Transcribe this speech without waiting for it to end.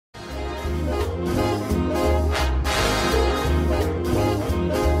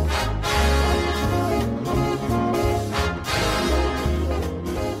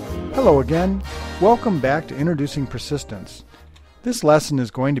Hello again. Welcome back to Introducing Persistence. This lesson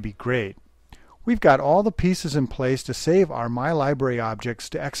is going to be great. We've got all the pieces in place to save our MyLibrary objects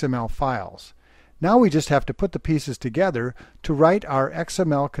to XML files. Now we just have to put the pieces together to write our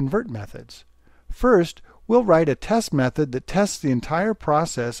XML convert methods. First, we'll write a test method that tests the entire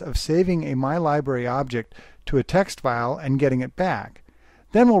process of saving a MyLibrary object to a text file and getting it back.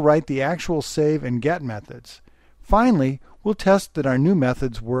 Then we'll write the actual save and get methods. Finally, we'll test that our new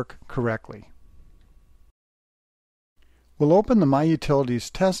methods work correctly. We'll open the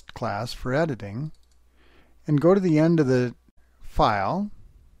MyUtilities test class for editing and go to the end of the file.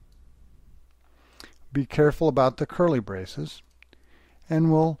 Be careful about the curly braces,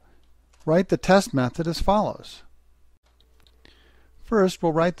 and we'll write the test method as follows. First,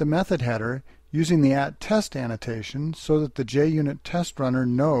 we'll write the method header using the @test annotation so that the JUnit test runner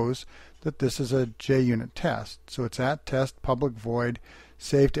knows that this is a JUnit test. So it's @test public void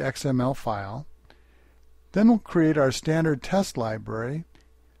save to XML file. Then we'll create our standard test library,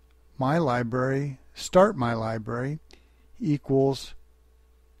 MyLibrary start MyLibrary equals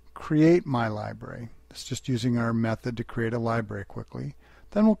create MyLibrary. It's just using our method to create a library quickly.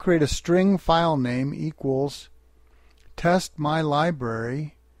 Then we'll create a string file name equals test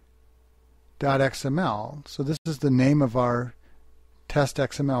mylibrary.xml. So this is the name of our test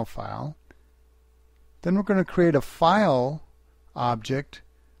XML file. Then we're going to create a file object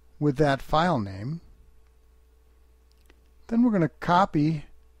with that file name. Then we're going to copy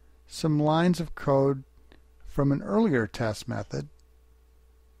some lines of code from an earlier test method.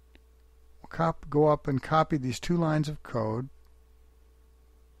 We'll go up and copy these 2 lines of code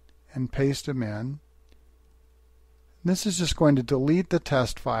and paste them in. This is just going to delete the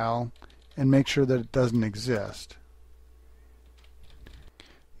test file and make sure that it doesn't exist.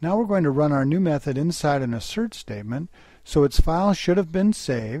 Now we're going to run our new method inside an assert statement, so its file should have been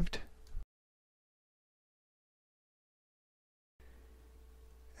saved.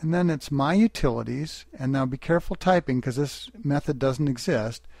 And then it's MyUtilities, and now be careful typing because this method doesn't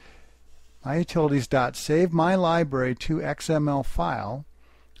exist. MyUtilities.SaveMyLibrary to XML file,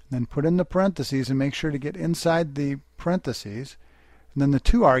 then put in the parentheses and make sure to get inside the parentheses. And then the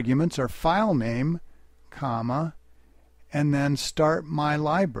 2 arguments are file name, comma, and then start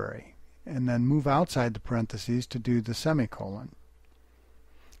MyLibrary, and then move outside the parentheses to do the semicolon.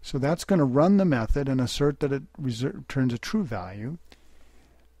 So that's going to run the method and assert that it returns a true value.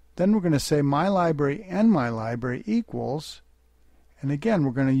 Then we're going to say MyLibrary and MyLibrary equals, and again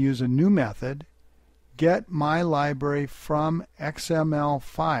we're going to use a new method, get MyLibrary from XML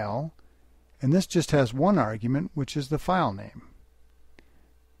file, and this just has 1 argument, which is the file name.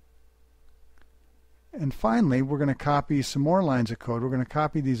 And finally, we're going to copy some more lines of code. We're going to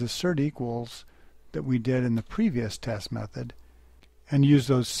copy these assert equals that we did in the previous test method and use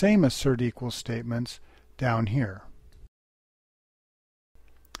those same assert equals statements down here.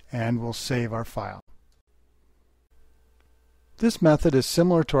 And we'll save our file. This method is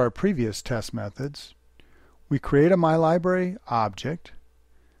similar to our previous test methods. We create a MyLibrary object,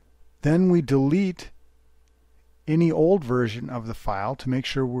 then we delete any old version of the file to make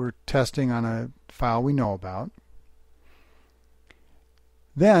sure we're testing on a file we know about.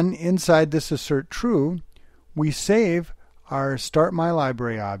 Then inside this assert true, we save our start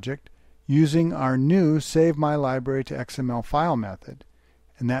MyLibrary object using our new save MyLibrary to XML file method.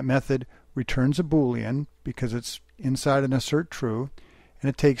 And that method returns a Boolean because it's inside an assert true, and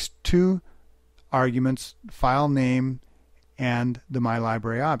it takes 2 arguments, file name and the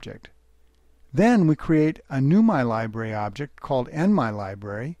MyLibrary object. Then we create a new MyLibrary object called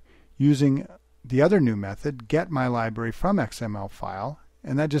endMyLibrary using the other new method, getMyLibrary from XML file,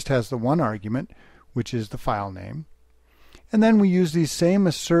 and that just has the 1 argument, which is the file name. And then we use these same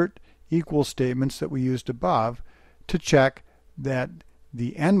assert equal statements that we used above to check that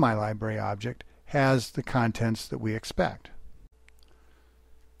the endMyLibrary object has the contents that we expect.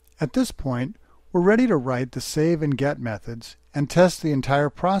 At this point, we're ready to write the save and get methods and test the entire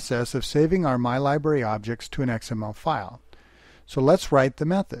process of saving our MyLibrary objects to an XML file. So let's write the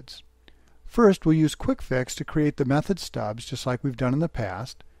methods. First, we'll use Quick Fix to create the method stubs just like we've done in the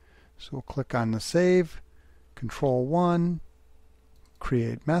past. So we'll click on the Save, Control 1,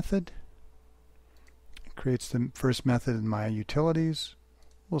 Create Method. It creates the first method in MyUtilities.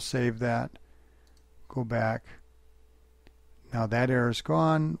 We'll save that, go back. Now that error is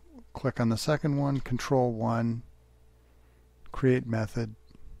gone. Click on the second one, Control 1, Create Method.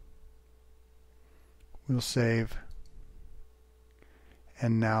 We'll save.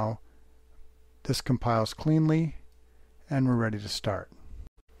 And now this compiles cleanly and we're ready to start.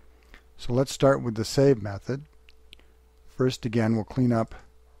 So let's start with the save method. First, again, we'll clean up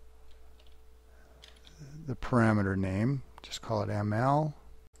the parameter name, just call it ML.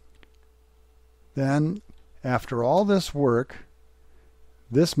 Then, after all this work,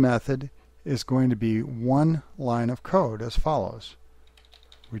 this method is going to be one line of code as follows.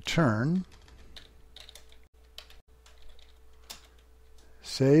 Return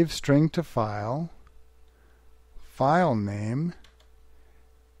save string to file, file name,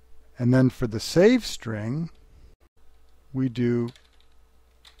 and then for the save string we do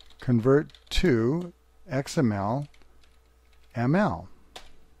convert to XML ML.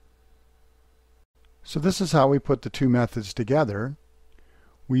 So this is how we put the two methods together.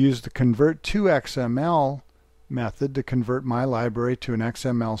 We use the convert to XML method to convert my library to an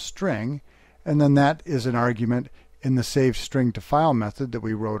XML string, and then that is an argument in the save string to file method that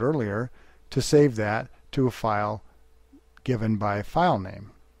we wrote earlier to save that to a file given by file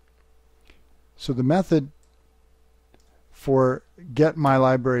name. So the method for get my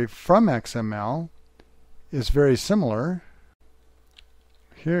library from XML is very similar.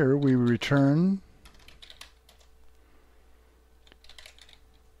 Here we return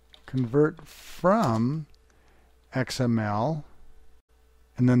convert from XML,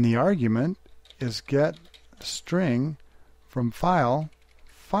 and then the argument is get string from file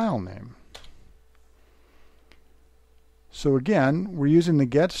name. So again, we're using the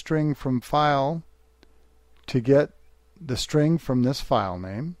get string from file to get the string from this file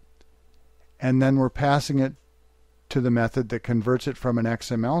name, and then we're passing it to the method that converts it from an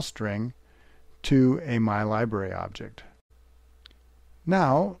XML string to a myLibrary object.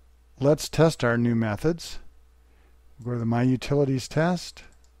 Now let's test our new methods. Go to the myUtilities test,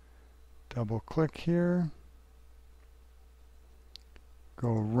 double click here, go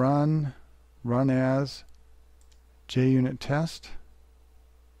run as JUnit test,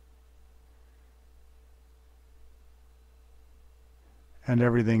 and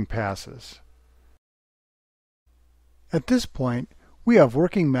everything passes. At this point, we have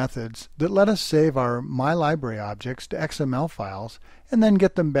working methods that let us save our myLibrary objects to XML files and then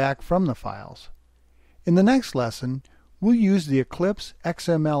get them back from the files. In the next lesson, we'll use the Eclipse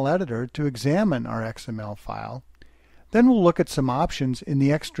Xml Editor to examine our XML file. Then we'll look at some options in the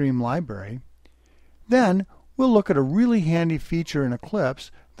Xstream library. Then we'll look at a really handy feature in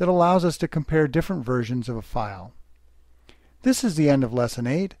Eclipse that allows us to compare different versions of a file. This is the end of Lesson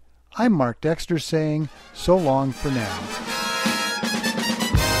 8. I'm Mark Dexter saying so long for now.